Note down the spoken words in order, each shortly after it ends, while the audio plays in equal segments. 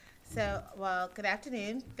Good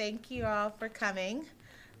afternoon. Thank you all for coming.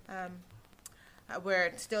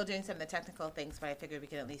 We're still doing some of the technical things, but I figured we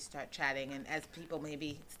could at least start chatting, and as people may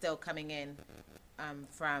be still coming in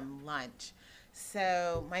from lunch.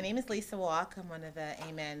 So my name is Lisa Walke. I'm one of the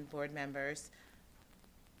Amen board members.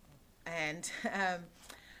 And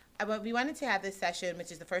we wanted to have this session,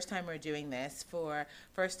 which is the first time we're doing this, for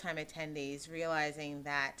first-time attendees, realizing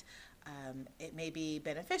that it may be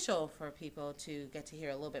beneficial for people to get to hear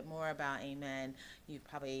a little bit more about Amen. You've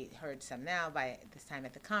probably heard some now by this time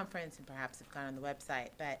at the conference, and perhaps have gone on the website,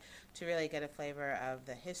 but to really get a flavor of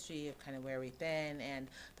the history of kind of where we've been and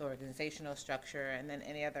the organizational structure, and then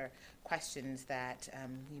any other questions that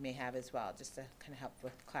you may have as well, just to kind of help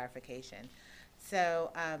with clarification.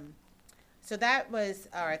 So that was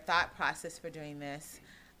our thought process for doing this.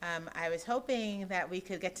 I was hoping that we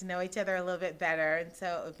could get to know each other a little bit better, and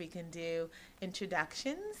so if we can do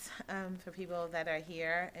introductions for people that are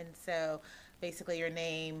here, and so basically your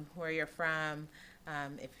name, where you're from,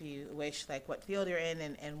 if you wish, like what field you're in,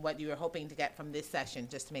 and what you were hoping to get from this session,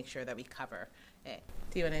 just to make sure that we cover it.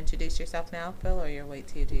 Do you want to introduce yourself now, Phil, or you'll wait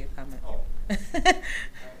till you do your comment?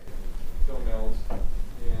 Phil Mills,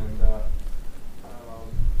 and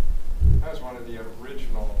I was one of the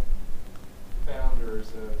original founders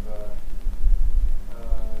of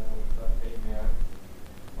Amen,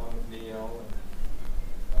 along with Neil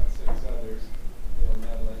and 6 others, Neil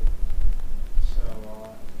Medley. So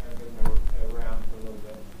I've been around for a little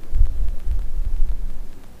bit.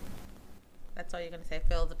 That's all you're going to say.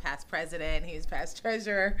 Phil's a past president, he's past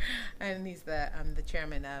treasurer, and he's the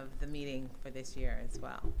chairman of the meeting for this year as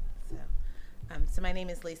well. So my name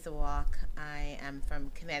is Lisa Walke. I am from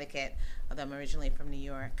Connecticut, although I'm originally from New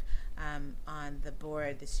York. On the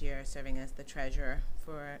board this year, serving as the treasurer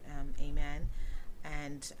for Amen.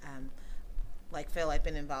 And like Phil, I've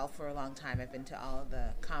been involved for a long time. I've been to all of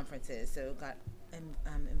the conferences, so got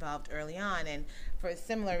involved early on. And for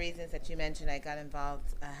similar reasons that you mentioned, I got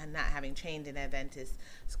involved not having trained in Adventist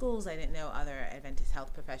schools. I didn't know other Adventist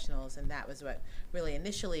health professionals, and that was what really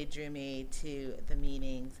initially drew me to the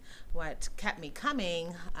meetings. What kept me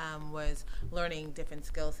coming was learning different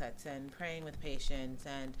skill sets and praying with patients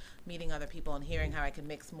and meeting other people and hearing how I could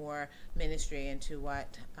mix more ministry into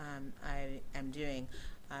what I am doing.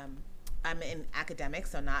 I'm in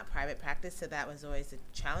academics, so not private practice, so that was always a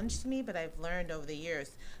challenge to me, but I've learned over the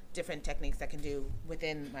years different techniques I can do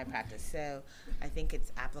within my practice. So I think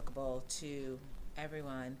it's applicable to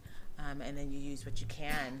everyone, and then you use what you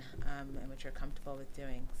can and what you're comfortable with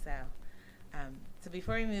doing. So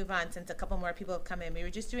before we move on, since a couple more people have come in, we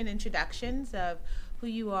were just doing introductions of who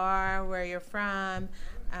you are, where you're from,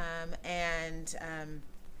 and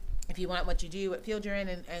if you want, what you do, what field you're in,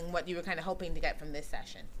 and what you were kind of hoping to get from this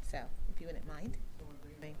session. So if you wouldn't mind.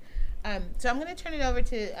 So I'm going to turn it over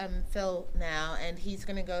to Phil now, and he's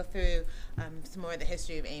going to go through some more of the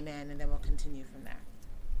history of Amen, and then we'll continue from there.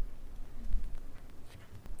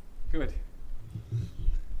 Good.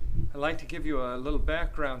 I'd like to give you a little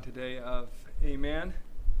background today of Amen.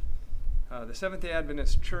 The Seventh-day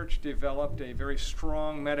Adventist Church developed a very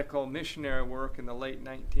strong medical missionary work in the late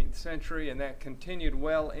 19th century, and that continued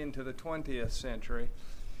well into the 20th century.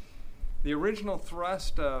 The original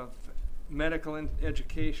thrust of medical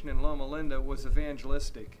education in Loma Linda was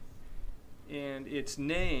evangelistic, and its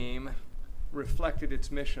name reflected its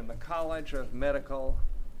mission, the College of Medical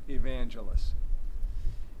Evangelists.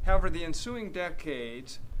 However, the ensuing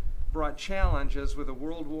decades brought challenges with the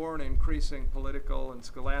World War and increasing political and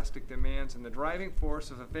scholastic demands, and the driving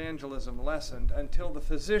force of evangelism lessened until the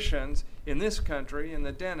physicians in this country and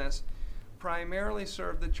the dentists primarily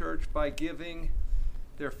served the church by giving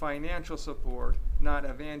their financial support, not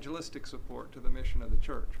evangelistic support, to the mission of the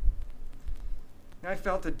church. I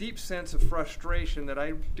felt a deep sense of frustration that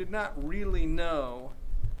I did not really know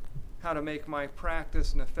how to make my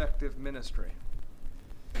practice an effective ministry.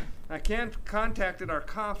 I contacted our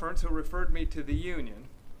conference, who referred me to the union,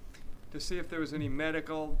 to see if there was any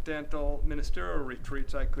medical, dental, ministerial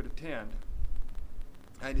retreats I could attend.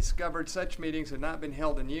 I discovered such meetings had not been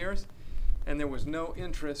held in years, and there was no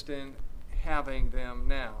interest in having them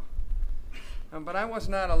now. But I was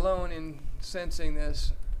not alone in sensing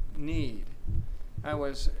this need. I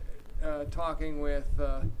was talking with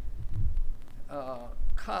a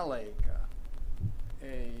colleague,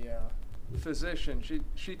 a physician.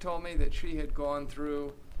 She told me that she had gone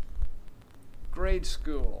through grade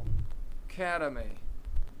school, academy,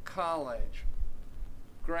 college,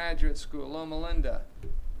 graduate school, Loma Linda,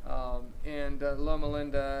 and Loma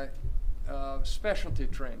Linda specialty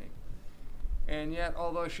training. And yet,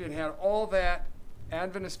 although she had had all that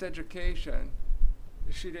Adventist education,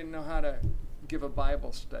 she didn't know how to give a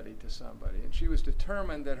Bible study to somebody. And she was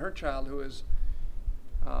determined that her child, who was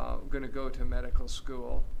going to go to medical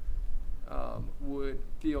school, would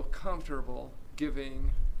feel comfortable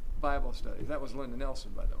giving Bible studies. That was Linda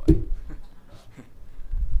Nelson, by the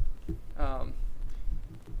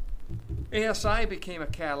way. ASI became a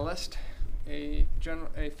catalyst. A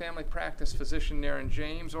family practice physician there in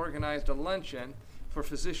James organized a luncheon for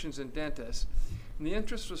physicians and dentists. And the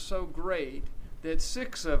interest was so great that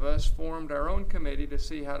 6 of us formed our own committee to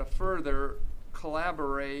see how to further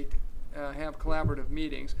collaborate, have collaborative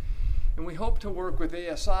meetings. And we hoped to work with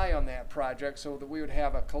ASI on that project so that we would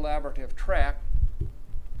have a collaborative track.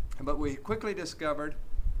 But we quickly discovered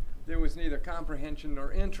there was neither comprehension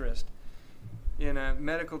nor interest in a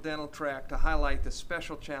medical dental track to highlight the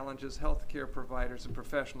special challenges healthcare providers and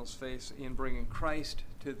professionals face in bringing Christ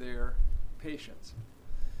to their patients.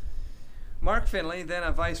 Mark Finley, then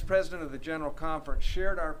a vice president of the General Conference,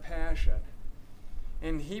 shared our passion,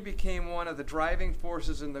 and he became one of the driving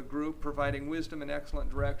forces in the group, providing wisdom and excellent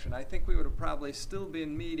direction. I think we would have probably still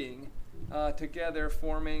been meeting together,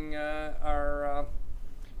 forming our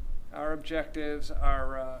objectives,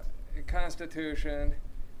 our constitution,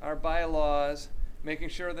 our bylaws, making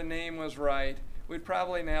sure the name was right. We'd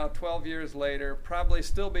probably now, 12 years later, probably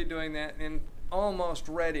still be doing that and almost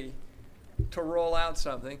ready to roll out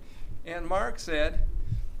something. And Mark said,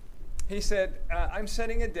 I'm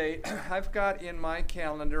setting a date. I've got in my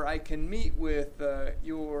calendar, I can meet with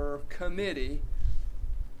your committee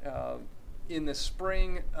in the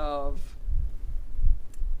spring of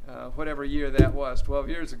whatever year that was, 12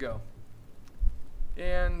 years ago.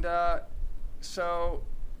 And so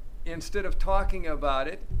instead of talking about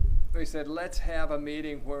it, we said, let's have a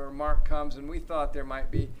meeting where Mark comes, and we thought there might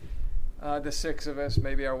be the 6 of us,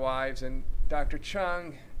 maybe our wives, and Dr.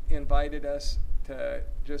 Chung invited us to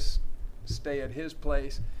just stay at his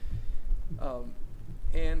place.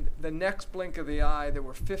 And the next blink of the eye, there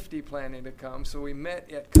were 50 planning to come, so we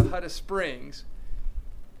met at Cohutta Springs.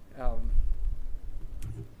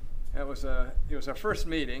 It was our first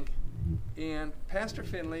meeting, and Pastor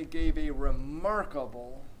Finley gave a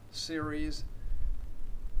remarkable series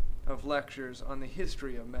of lectures on the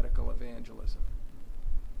history of medical evangelism.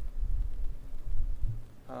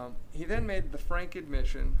 He then made the frank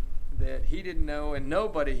admission that he didn't know, and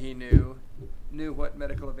nobody he knew what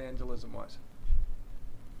medical evangelism was.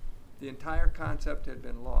 The entire concept had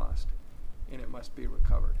been lost, and it must be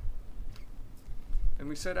recovered. And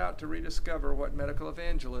we set out to rediscover what medical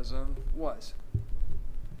evangelism was.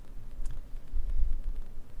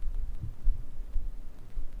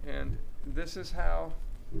 And this is how,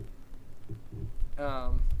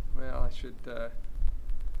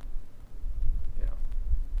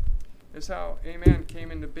 this is how Amen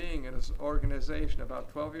came into being as an organization about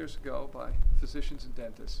 12 years ago by physicians and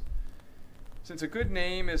dentists. Since a good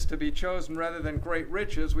name is to be chosen rather than great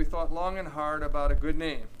riches, we thought long and hard about a good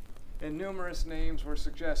name, and numerous names were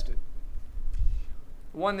suggested.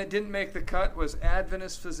 One that didn't make the cut was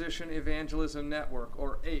Adventist Physician Evangelism Network,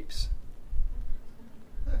 or APES.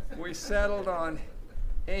 We settled on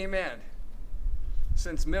Amen,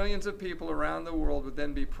 since millions of people around the world would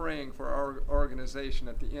then be praying for our organization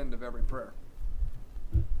at the end of every prayer.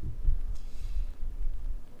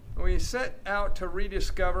 We set out to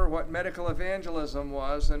rediscover what medical evangelism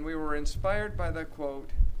was, and we were inspired by the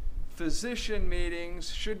quote, "Physician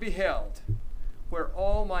meetings should be held where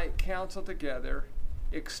all might counsel together,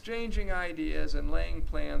 exchanging ideas and laying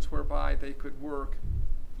plans whereby they could work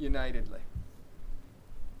unitedly."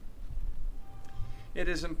 It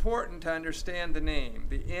is important to understand the name.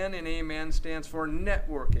 The N in Amen stands for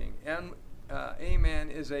networking, and Amen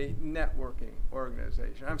is a networking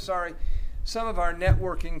organization. I'm sorry, some of our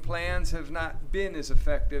networking plans have not been as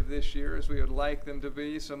effective this year as we would like them to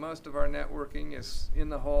be, so most of our networking is in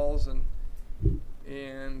the halls and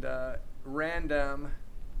random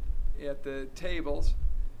at the tables.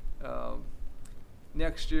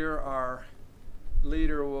 Next year, our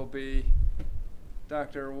leader will be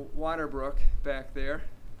Dr. Waterbrook back there.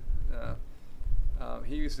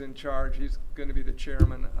 He's in charge. He's going to be the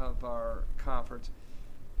chairman of our conference.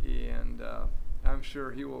 And I'm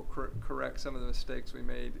sure he will correct some of the mistakes we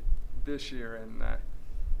made this year in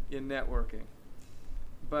networking.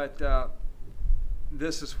 But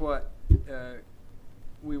this is what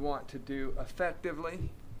we want to do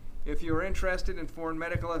effectively. If you're interested in foreign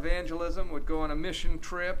medical evangelism, would go on a mission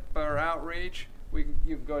trip or outreach,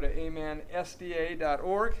 you can go to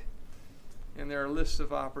amensda.org, and there are lists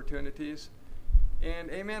of opportunities. And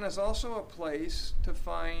Amen is also a place to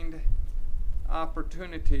find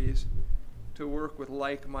opportunities to work with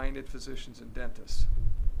like-minded physicians and dentists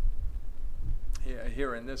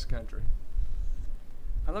here in this country.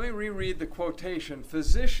 Let me reread the quotation.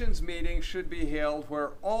 Physicians' meetings should be held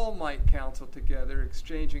where all might counsel together,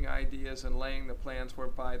 exchanging ideas and laying the plans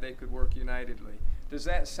whereby they could work unitedly. Does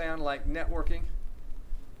that sound like networking?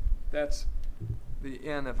 That's the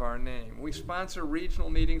N of our name. We sponsor regional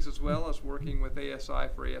meetings as well as working with ASI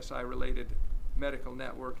for ASI-related medical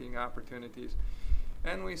networking opportunities.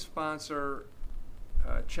 And we sponsor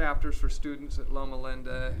chapters for students at Loma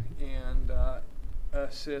Linda and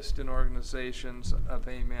assist in organizations of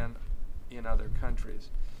Amen in other countries.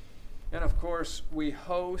 And of course, we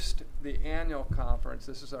host the annual conference.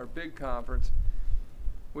 This is our big conference,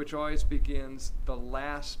 which always begins the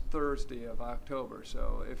last Thursday of October.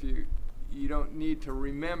 So if you don't need to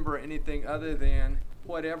remember anything other than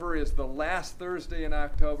whatever is the last Thursday in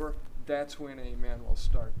October, that's when Amen will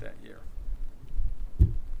start that year.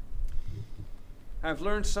 I've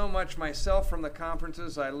learned so much myself from the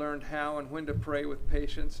conferences. I learned how and when to pray with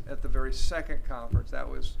patients at the very second conference. That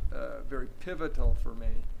was very pivotal for me,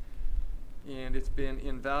 and it's been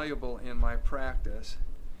invaluable in my practice.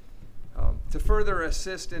 To further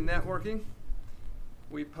assist in networking,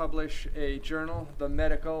 we publish a journal, The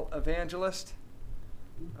Medical Evangelist.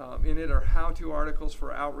 In it are how-to articles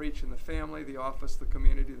for outreach in the family, the office, the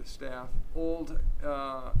community, the staff. Old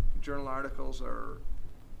journal articles are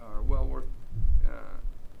well worth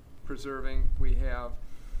preserving. We have,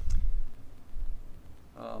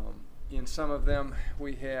 in some of them,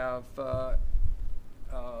 we have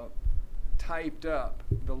typed up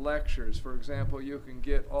the lectures. For example, you can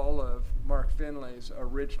get all of Mark Finley's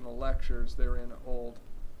original lectures. They're in old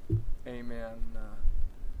Amen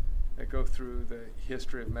that go through the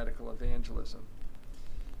history of medical evangelism.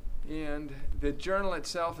 And the journal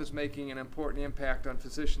itself is making an important impact on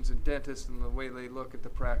physicians and dentists and the way they look at the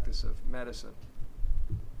practice of medicine.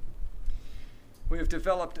 We have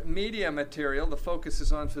developed media material. The focus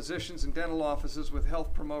is on physicians and dental offices with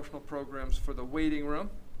health promotional programs for the waiting room.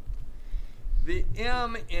 The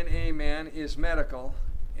M in Amen is medical,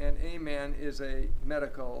 and Amen is a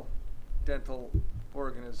medical dental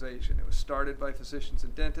organization. It was started by physicians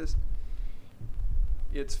and dentists.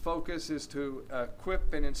 Its focus is to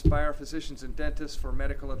equip and inspire physicians and dentists for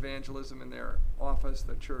medical evangelism in their office,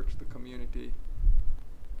 the church, the community,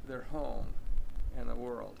 their home, and the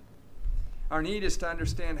world. Our need is to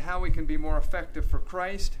understand how we can be more effective for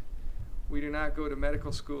Christ. We do not go to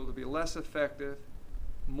medical school to be less effective,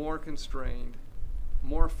 more constrained,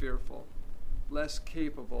 more fearful, less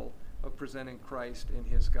capable of presenting Christ in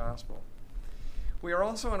His gospel. We are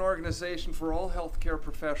also an organization for all healthcare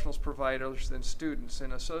professionals, providers, and students,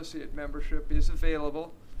 and associate membership is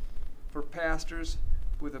available for pastors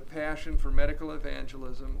with a passion for medical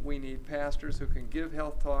evangelism. We need pastors who can give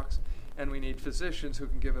health talks, and we need physicians who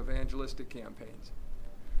can give evangelistic campaigns.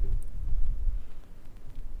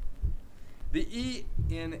 The E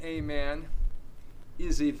in Amen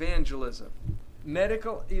is evangelism.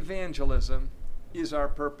 Medical evangelism is our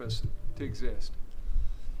purpose to exist.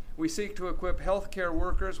 We seek to equip healthcare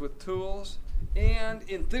workers with tools and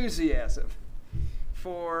enthusiasm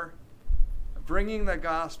for bringing the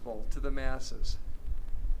gospel to the masses.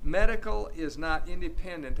 Medical is not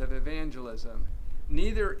independent of evangelism.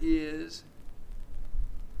 Neither is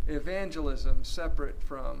evangelism separate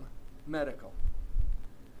from medical.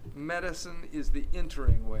 Medicine is the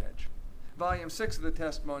entering wedge. Volume 6 of the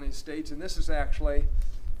Testimonies states, and this is actually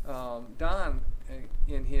Don,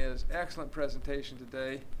 in his excellent presentation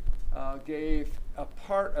today, gave a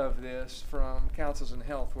part of this from Counsels in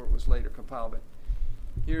Health, where it was later compiled. But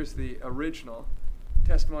here's the original,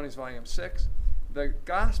 Testimonies, Volume 6. The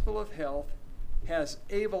gospel of health has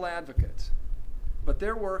able advocates, but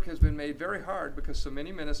their work has been made very hard because so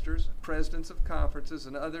many ministers, presidents of conferences,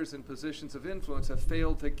 and others in positions of influence have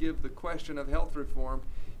failed to give the question of health reform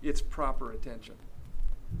its proper attention.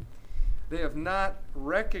 They have not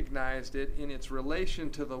recognized it in its relation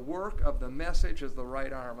to the work of the message as the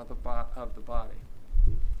right arm of the body.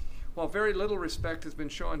 While very little respect has been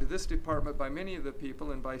shown to this department by many of the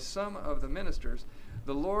people and by some of the ministers,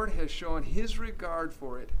 the Lord has shown His regard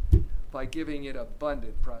for it by giving it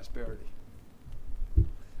abundant prosperity.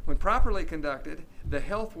 When properly conducted, the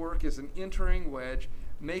health work is an entering wedge,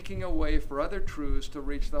 making a way for other truths to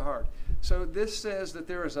reach the heart. So this says that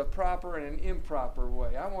there is a proper and an improper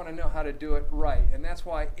way. I want to know how to do it right, and that's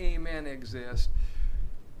why Amen exists.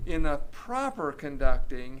 In the proper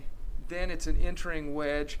conducting, then it's an entering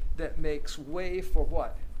wedge that makes way for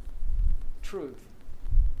what? Truth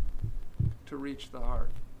to reach the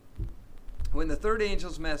heart. When the third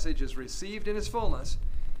angel's message is received in its fullness,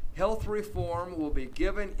 health reform will be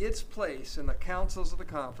given its place in the councils of the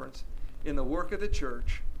conference, in the work of the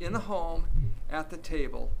church, in the home, at the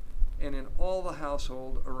table, and in all the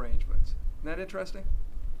household arrangements. Isn't that interesting?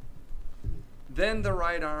 Then the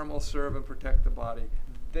right arm will serve and protect the body.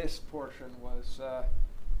 This portion was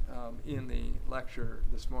in the lecture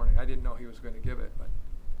this morning. I didn't know he was going to give it,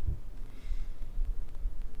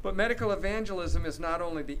 but medical evangelism is not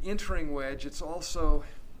only the entering wedge, it's also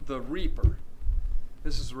the reaper.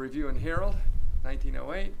 This is a Review and Herald,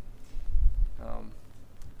 1908,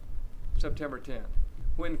 September 10.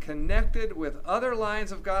 When connected with other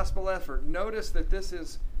lines of gospel effort, notice that this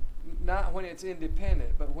is not when it's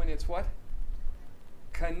independent, but when it's what?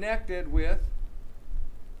 Connected with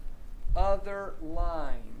other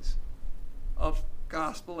lines of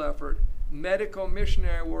gospel effort. Medical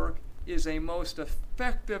missionary work is a most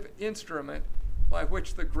effective instrument by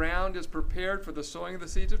which the ground is prepared for the sowing of the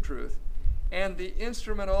seeds of truth, and the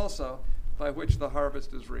instrument also by which the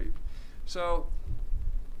harvest is reaped. So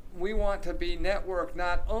we want to be networked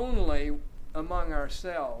not only among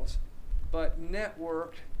ourselves, but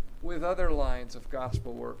networked with other lines of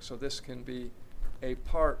gospel work, so this can be a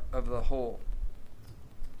part of the whole.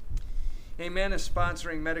 Amen is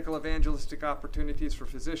sponsoring medical evangelistic opportunities for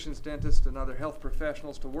physicians, dentists, and other health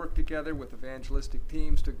professionals to work together with evangelistic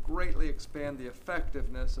teams to greatly expand the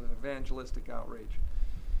effectiveness of evangelistic outreach.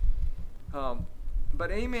 But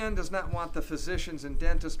Amen does not want the physicians and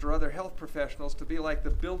dentists or other health professionals to be like the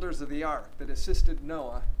builders of the ark that assisted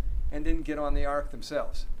Noah and didn't get on the ark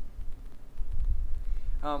themselves.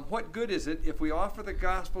 What good is it if we offer the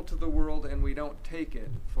gospel to the world and we don't take it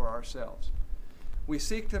for ourselves? We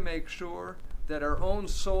seek to make sure that our own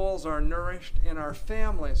souls are nourished and our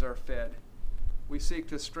families are fed. We seek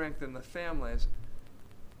to strengthen the families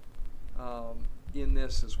in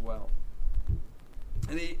this as well.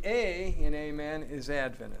 And the A in Amen is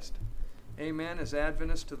Adventist. Amen is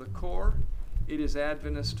Adventist to the core. It is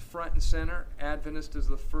Adventist front and center. Adventist is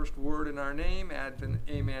the first word in our name.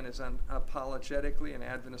 Amen is unapologetically an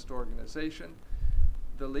Adventist organization.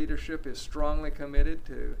 The leadership is strongly committed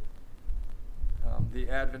to the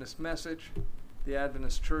Adventist message. The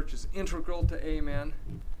Adventist church is integral to Amen.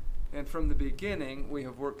 And from the beginning, we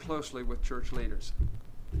have worked closely with church leaders.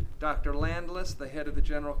 Dr. Landless, the head of the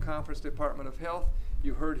General Conference Department of Health,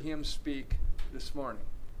 you heard him speak this morning.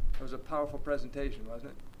 It was a powerful presentation,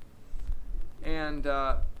 wasn't it? And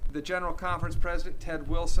the General Conference President, Ted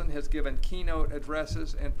Wilson, has given keynote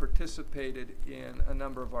addresses and participated in a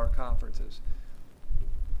number of our conferences.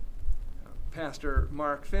 Pastor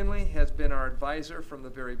Mark Finley has been our advisor from the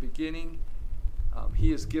very beginning.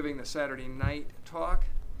 He is giving the Saturday night talk.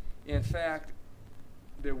 In fact,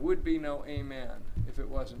 there would be no Amen if it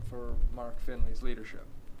wasn't for Mark Finley's leadership.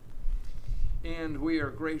 And we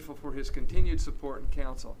are grateful for his continued support and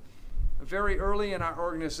counsel. Very early in our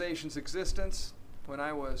organization's existence, when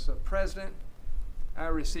I was president, I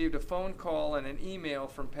received a phone call and an email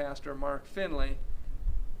from Pastor Mark Finley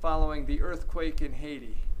following the earthquake in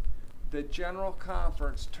Haiti. The General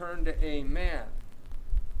Conference turned to Amen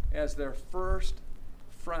as their first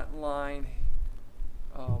frontline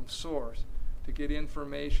source to get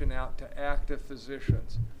information out to active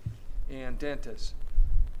physicians and dentists.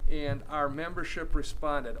 And our membership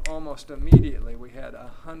responded almost immediately. We had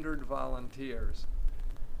 100 volunteers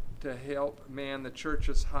to help man the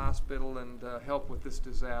church's hospital and help with this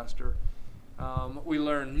disaster. We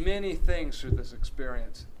learned many things through this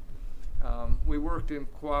experience. We worked in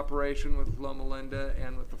cooperation with Loma Linda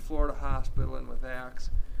and with the Florida Hospital and with ACTS.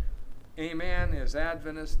 Amen is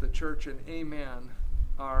Adventist. The church and Amen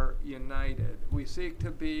are united. We seek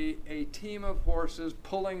to be a team of horses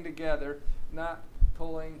pulling together, not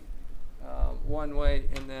pulling one way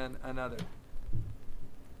and then another.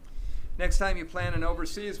 Next time you plan an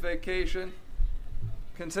overseas vacation,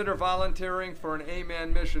 consider volunteering for an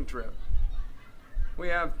Amen mission trip. We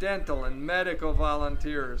have dental and medical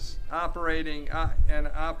volunteers operating and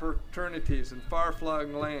opportunities in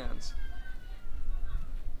far-flung lands.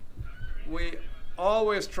 We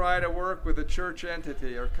always try to work with a church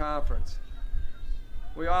entity or conference.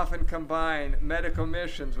 We often combine medical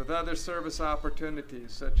missions with other service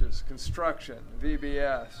opportunities such as construction,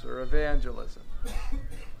 VBS, or evangelism.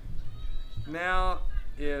 Now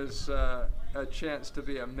is a chance to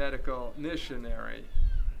be a medical missionary.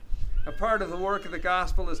 A part of the work of the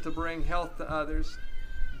gospel is to bring health to others.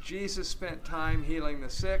 Jesus spent time healing the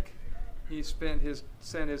sick. He sent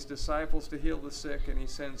his disciples to heal the sick, and he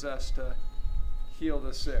sends us to heal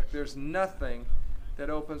the sick. There's nothing that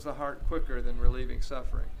opens the heart quicker than relieving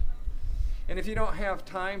suffering. And if you don't have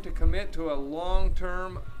time to commit to a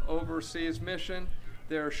long-term overseas mission,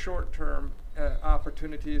 there are short-term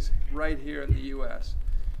opportunities right here in the U.S.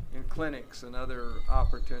 in clinics and other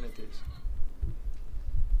opportunities.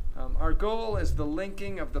 Our goal is the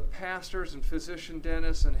linking of the pastors and physician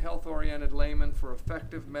dentists and health-oriented laymen for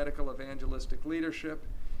effective medical evangelistic leadership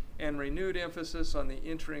and renewed emphasis on the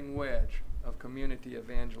entering wedge of community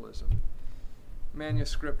evangelism.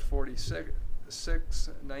 Manuscript 46,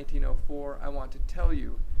 1904, I want to tell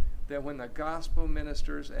you that when the gospel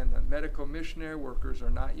ministers and the medical missionary workers are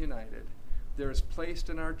not united, there is placed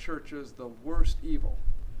in our churches the worst evil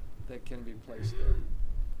that can be placed there.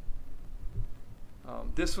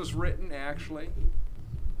 This was written, actually,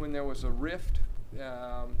 when there was a rift.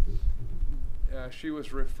 She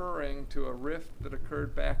was referring to a rift that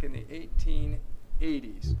occurred back in the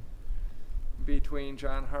 1880s between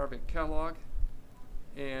John Harvey Kellogg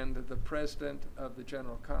and the president of the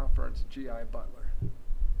General Conference, G.I. Butler.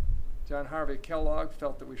 John Harvey Kellogg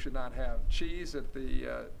felt that we should not have cheese at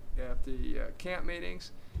the camp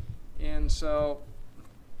meetings, and so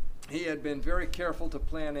he had been very careful to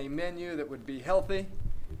plan a menu that would be healthy,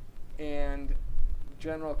 and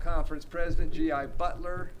General Conference President G.I.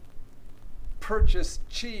 Butler purchased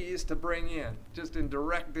cheese to bring in, just in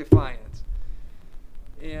direct defiance.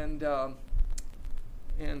 And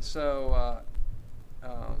so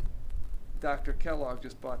Dr. Kellogg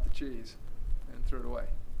just bought the cheese and threw it away.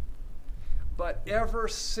 But ever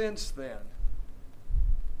since then,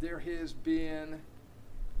 there has been,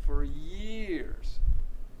 for years,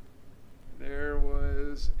 there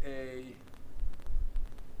was a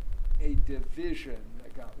division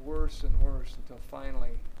that got worse and worse until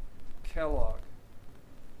finally Kellogg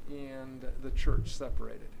and the church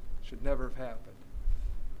separated. Should never have happened.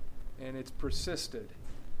 And it's persisted.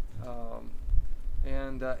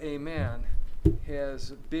 Amen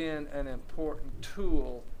has been an important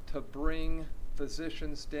tool to bring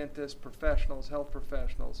physicians, dentists, professionals, health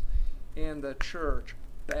professionals, and the church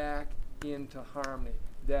back into harmony.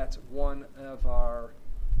 That's one of our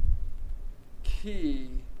key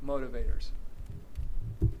motivators.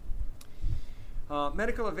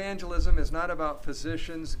 Medical evangelism is not about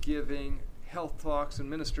physicians giving health talks and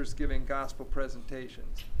ministers giving gospel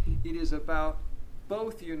presentations. It is about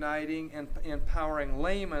both uniting and empowering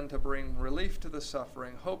laymen to bring relief to the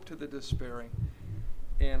suffering, hope to the despairing,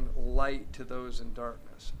 and light to those in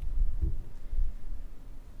darkness.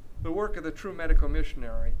 The work of the true medical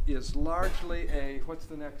missionary is largely what's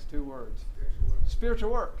the next two words?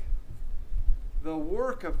 Spiritual work. The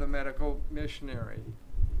work of the medical missionary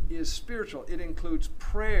is spiritual. It includes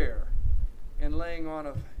prayer and laying on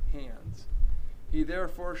of hands. He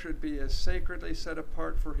therefore should be as sacredly set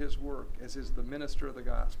apart for his work as is the minister of the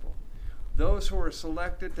gospel. Those who are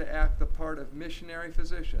selected to act the part of missionary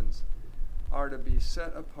physicians are to be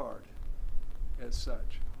set apart as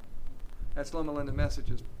such. That's Loma Linda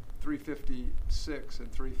Messages 356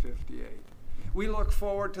 and 358. We look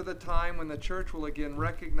forward to the time when the church will again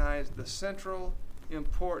recognize the central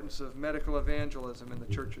importance of medical evangelism in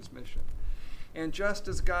the church's mission. And just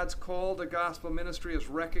as God's call to gospel ministry is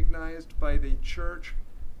recognized by the church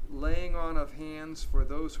laying on of hands for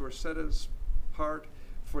those who are set apart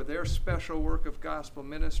for their special work of gospel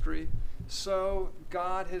ministry, so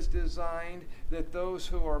God has designed that those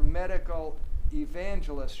who are medical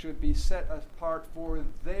evangelists should be set apart for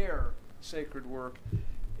their sacred work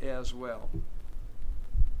as well.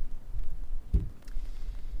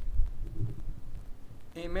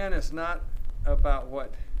 Amen is not about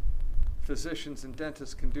what physicians and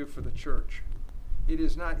dentists can do for the church. It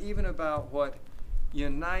is not even about what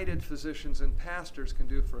united physicians and pastors can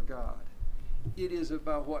do for God. It is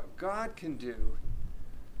about what God can do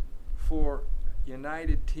for a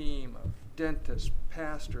united team of dentists,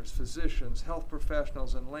 pastors, physicians, health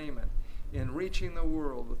professionals, and laymen in reaching the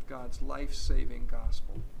world with God's life-saving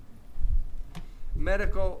gospel.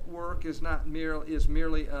 Medical work is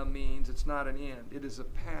merely a means, it's not an end. It is a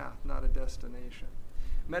path, not a destination.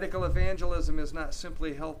 Medical evangelism is not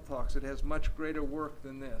simply health talks. It has much greater work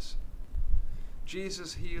than this.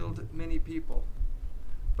 Jesus healed many people,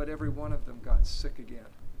 but every one of them got sick again.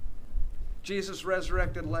 Jesus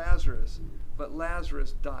resurrected Lazarus, but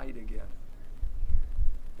Lazarus died again.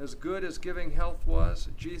 As good as giving health was,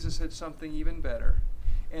 Jesus had something even better.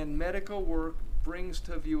 And medical work brings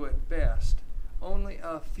to view at best only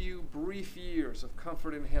a few brief years of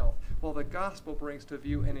comfort and health, while the gospel brings to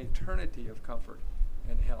view an eternity of comfort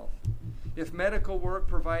and health. If medical work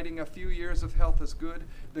providing a few years of health is good,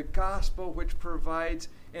 the gospel which provides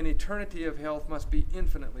an eternity of health must be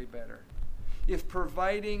infinitely better. If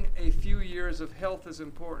providing a few years of health is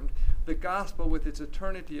important, the gospel with its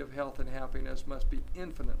eternity of health and happiness must be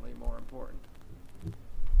infinitely more important.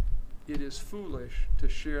 It is foolish to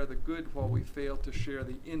share the good while we fail to share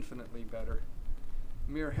the infinitely better.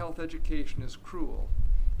 Mere health education is cruel.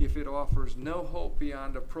 if it offers no hope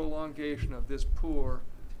beyond a prolongation of this poor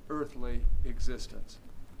earthly existence.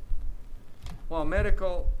 While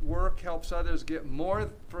medical work helps others get more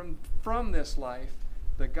from this life,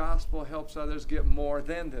 the gospel helps others get more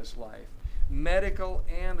than this life. Medical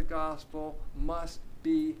and gospel must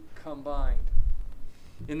be combined.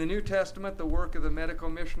 In the New Testament, the work of the medical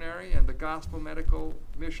missionary and the gospel medical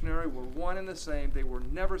missionary were one and the same. They were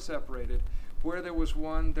never separated. Where there was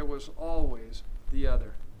one, there was always the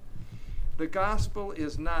other. The gospel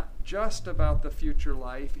is not just about the future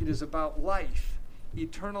life. It is about life.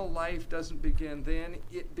 Eternal life doesn't begin then.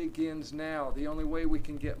 It begins now. The only way we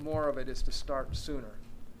can get more of it is to start sooner.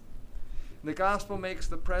 The gospel makes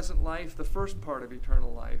the present life the first part of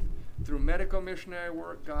eternal life. Through medical missionary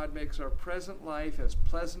work, God makes our present life as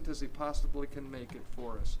pleasant as He possibly can make it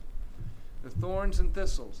for us. The thorns and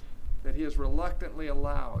thistles that He has reluctantly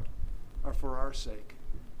allowed are for our sake.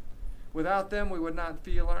 Without them, we would not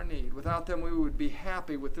feel our need. Without them, we would be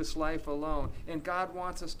happy with this life alone. And God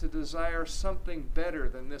wants us to desire something better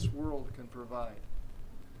than this world can provide.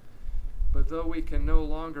 But though we can no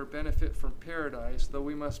longer benefit from paradise, though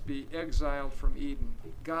we must be exiled from Eden,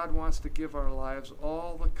 God wants to give our lives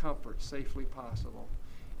all the comfort safely possible.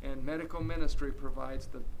 And medical ministry provides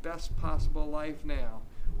the best possible life now,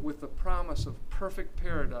 with the promise of perfect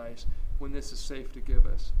paradise when this is safe to give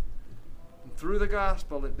us. And through the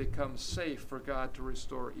gospel, it becomes safe for God to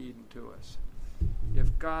restore Eden to us.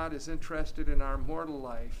 If God is interested in our mortal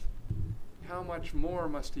life, how much more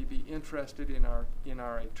must He be interested in our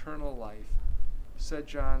eternal life? Said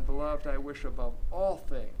John, "Beloved, I wish above all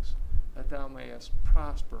things that thou mayest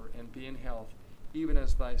prosper and be in health, even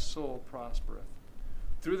as thy soul prospereth."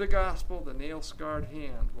 Through the gospel, the nail-scarred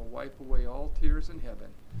hand will wipe away all tears in heaven,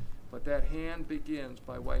 but that hand begins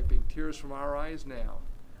by wiping tears from our eyes now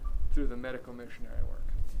through the medical missionary work.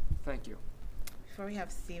 Thank you. Before we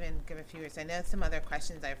have Stephen give a few words, I know some other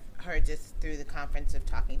questions I've heard just through the conference of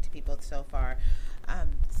talking to people so far.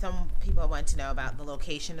 Some people want to know about the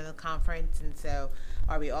location of the conference, and so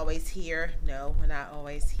are we always here? No, we're not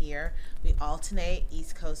always here. We alternate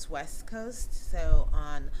East Coast, West Coast. So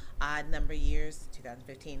on odd number years,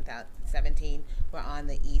 2015, 2017, we're on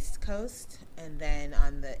the East Coast, and then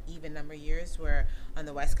on the even number years, we're on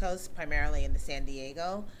the West Coast, primarily in the San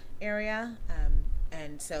Diego area.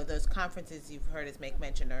 And so those conferences you've heard us make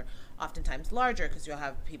mention are oftentimes larger because you'll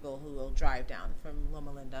have people who will drive down from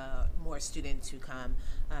Loma Linda, more students who come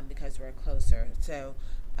because we're closer. So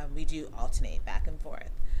we do alternate back and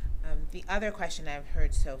forth. The other question I've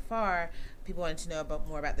heard so far, people want to know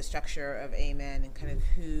more about the structure of Amen and kind of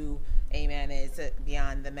who Amen is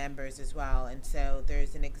beyond the members as well. And so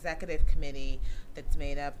there's an executive committee that's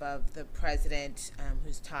made up of the president,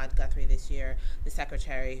 who's Todd Guthrie this year, the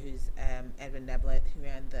secretary, who's Edwin Neblett, who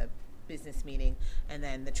ran the business meeting, and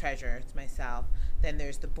then the treasurer, it's myself. Then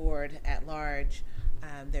there's the board at large.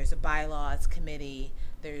 There's a bylaws committee.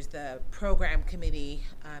 There's the program committee.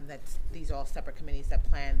 These are all separate committees that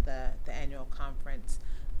plan the annual conference.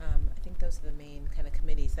 I think those are the main kind of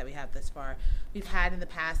committees that we have thus far. We've had in the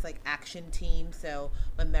past like action teams, so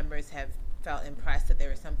when members have felt impressed that there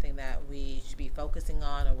was something that we should be focusing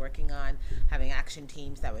on or working on, having action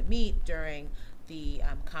teams that would meet during the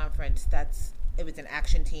conference. It was an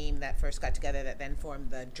action team that first got together that then formed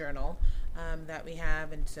the journal that we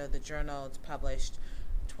have, and so the journal is published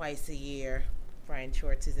twice a year. Brian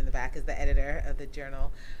Schwartz is in the back as the editor of the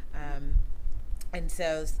journal. And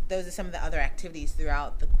so those are some of the other activities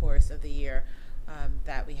throughout the course of the year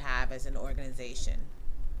that we have as an organization.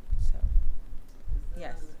 So,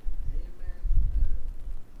 yes.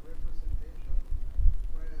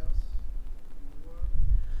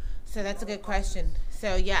 So that's a good question.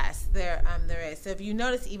 So yes, there is. So if you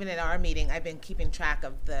notice, even at our meeting, I've been keeping track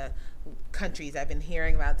of the countries I've been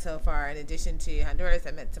hearing about so far. In addition to Honduras,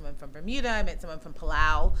 I met someone from Bermuda. I met someone from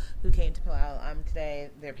Palau who came to Palau today.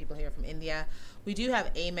 There are people here from India. We do have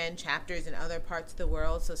Amen chapters in other parts of the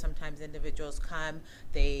world. So sometimes individuals come.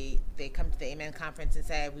 They come to the Amen conference and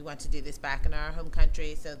say, we want to do this back in our home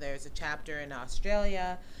country. So there's a chapter in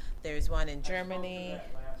Australia. There's one in Germany.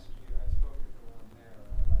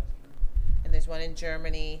 And there's one in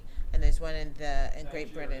Germany, and there's one in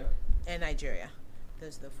Great Britain, and Nigeria.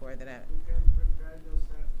 Those are the four that I. You can prepare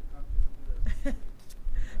yourself to come to Honduras.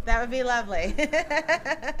 That would be lovely.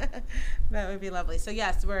 That would be lovely. So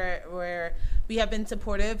yes, we have been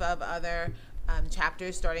supportive of other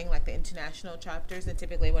chapters, starting like the international chapters, and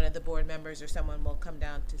typically one of the board members or someone will come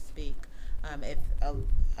down to speak if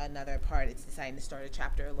another part is deciding to start a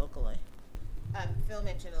chapter locally. Phil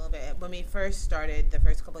mentioned a little bit, when we first started, the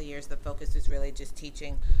first couple of years, the focus is really just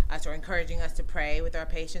teaching us or encouraging us to pray with our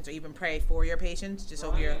patients, or even pray for your patients, just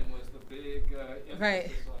over your. Brian was the big emphasis Right.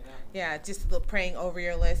 on that. Yeah, just praying over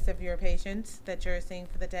your list of your patients that you're seeing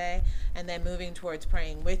for the day, and then moving towards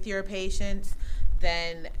praying with your patients.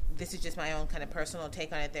 Then this is just my own kind of personal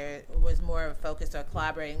take on it. There was more of a focus on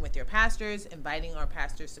collaborating with your pastors, inviting our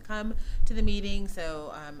pastors to come to the meeting.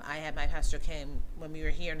 So I had my pastor came when we were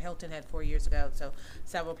here in Hilton Head 4 years ago. So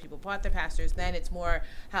several people brought their pastors. Then it's more,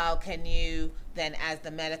 how can you then, as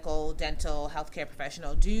the medical, dental, healthcare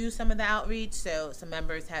professional, do some of the outreach? So some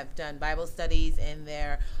members have done Bible studies in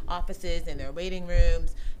their offices, in their waiting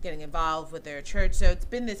rooms, getting involved with their church. So it's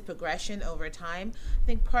been this progression over time. I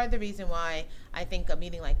think part of the reason why I think a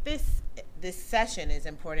meeting like this session is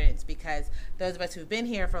important is because those of us who've been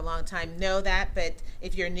here for a long time know that, but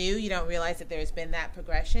if you're new, you don't realize that there's been that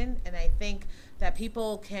progression. And I think that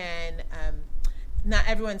people can, not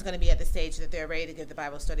everyone's going to be at the stage that they're ready to give the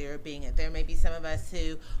Bible study or being it. There may be some of us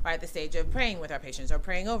who are at the stage of praying with our patients or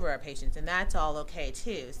praying over our patients, and that's all okay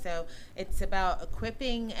too. So it's about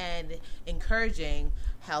equipping and encouraging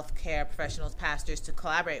healthcare professionals, pastors, to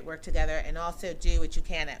collaborate, work together, and also do what you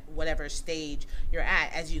can at whatever stage you're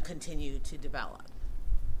at as you continue to develop.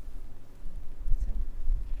 So,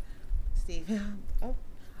 Steve,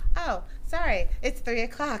 oh, sorry, it's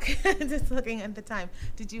 3:00. Just looking at the time.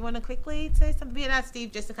 Did you want to quickly say something? We had asked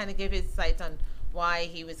Steve just to kind of give his sights on why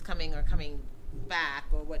he was coming or coming back,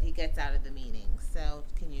 or what he gets out of the meeting. So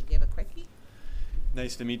can you give a quickie?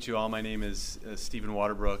 Nice to meet you all. My name is Stephen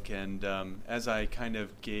Waterbrook, and as I kind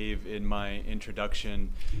of gave in my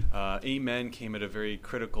introduction, Amen came at a very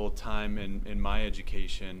critical time in my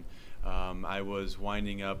education. I was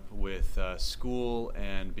winding up with school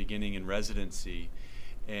and beginning in residency,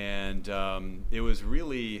 and it was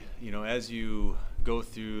really, as you go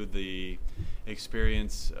through the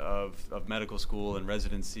experience of medical school and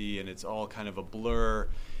residency, and it's all kind of a blur,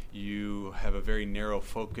 you have a very narrow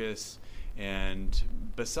focus. And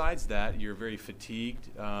besides that, you're very fatigued.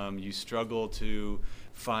 You struggle to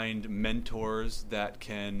find mentors that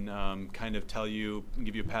can kind of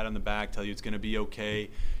give you a pat on the back, tell you it's going to be okay,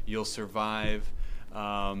 you'll survive,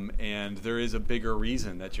 and there is a bigger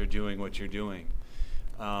reason that you're doing what you're doing.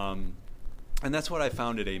 And that's what I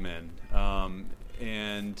found at Amen.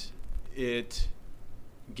 And it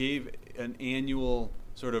gave an annual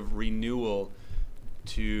sort of renewal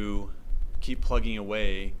to keep plugging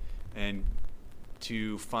away and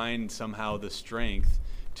to find somehow the strength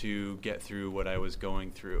to get through what I was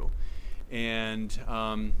going through. And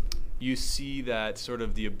you see that sort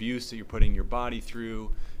of the abuse that you're putting your body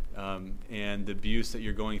through, and the abuse that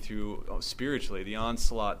you're going through spiritually, the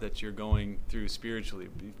onslaught that you're going through spiritually,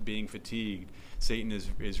 being fatigued. Satan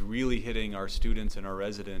is really hitting our students and our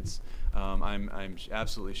residents. I'm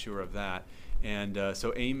absolutely sure of that. And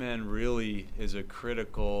so Amen really is a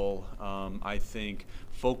critical, I think,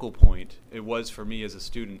 focal point. It was for me as a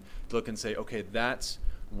student to look and say, okay, that's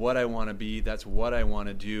what I want to be, that's what I want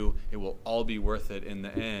to do. It will all be worth it in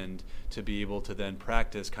the end to be able to then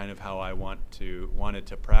practice kind of how I wanted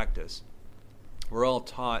to practice. We're all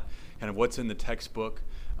taught kind of what's in the textbook,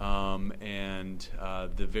 and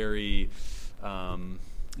the very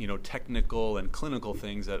technical and clinical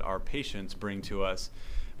things that our patients bring to us.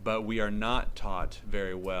 But we are not taught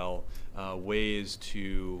very well ways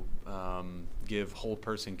to give whole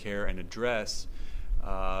person care and address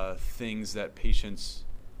things that patients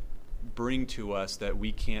bring to us that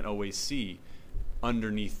we can't always see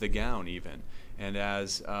underneath the gown even. And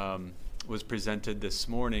as was presented this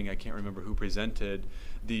morning, I can't remember who presented,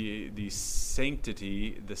 the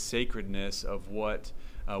sanctity, the sacredness of what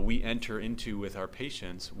we enter into with our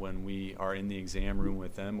patients when we are in the exam room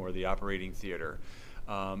with them or the operating theater.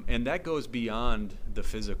 And that goes beyond the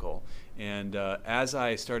physical. And as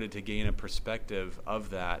I started to gain a perspective of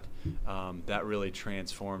that, that really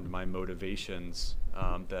transformed my motivations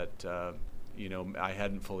that I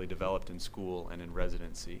hadn't fully developed in school and in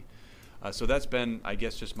residency. So that's been, I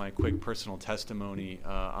guess, just my quick personal testimony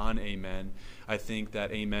on Amen. I think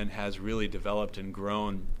that Amen has really developed and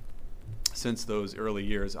grown since those early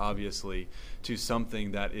years, obviously, to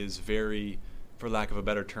something that is very, for lack of a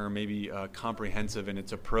better term, maybe comprehensive in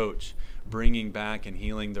its approach, bringing back and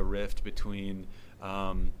healing the rift between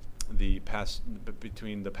the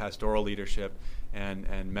pastoral leadership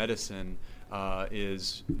and medicine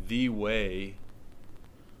is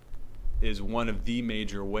one of the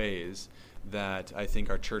major ways that I think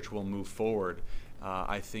our church will move forward.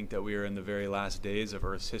 I think that we are in the very last days of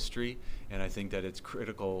Earth's history, and I think that it's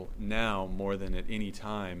critical now more than at any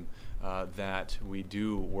time that we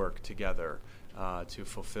do work together. to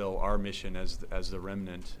fulfill our mission as the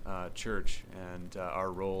remnant church and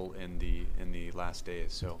our role in the last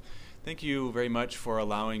days. So thank you very much for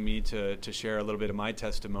allowing me to share a little bit of my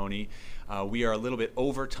testimony. We are a little bit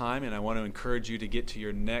over time, and I want to encourage you to get to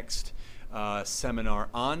your next seminar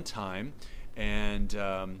on time. And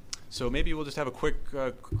so maybe we'll just have a quick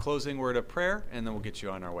closing word of prayer, and then we'll get you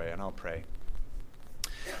on our way, and I'll pray.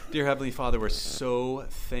 Dear Heavenly Father, we're so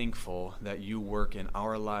thankful that you work in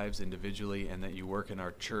our lives individually and that you work in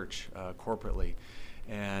our church corporately.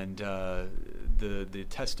 And the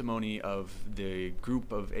testimony of the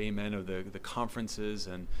group of Amen, of the conferences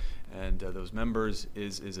and those members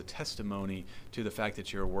is a testimony to the fact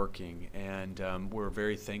that you're working. And we're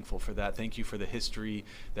very thankful for that. Thank you for the history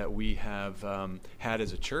that we have had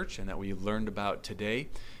as a church and that we learned about today.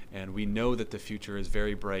 And we know that the future is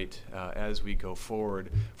very bright as we go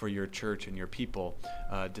forward for your church and your people.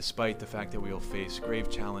 Despite the fact that we will face grave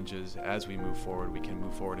challenges as we move forward, we can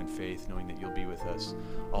move forward in faith, knowing that you'll be with us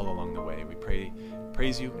all along the way. We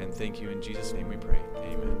praise you and thank you. In Jesus' name we pray.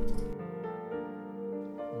 Amen.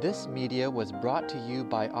 This media was brought to you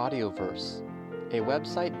by Audioverse, a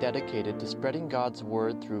website dedicated to spreading God's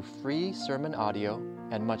Word through free sermon audio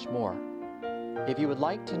and much more. If you would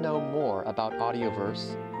like to know more about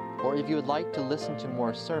Audioverse, or if you would like to listen to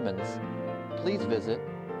more sermons, please visit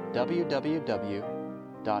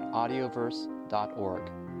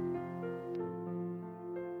www.audioverse.org.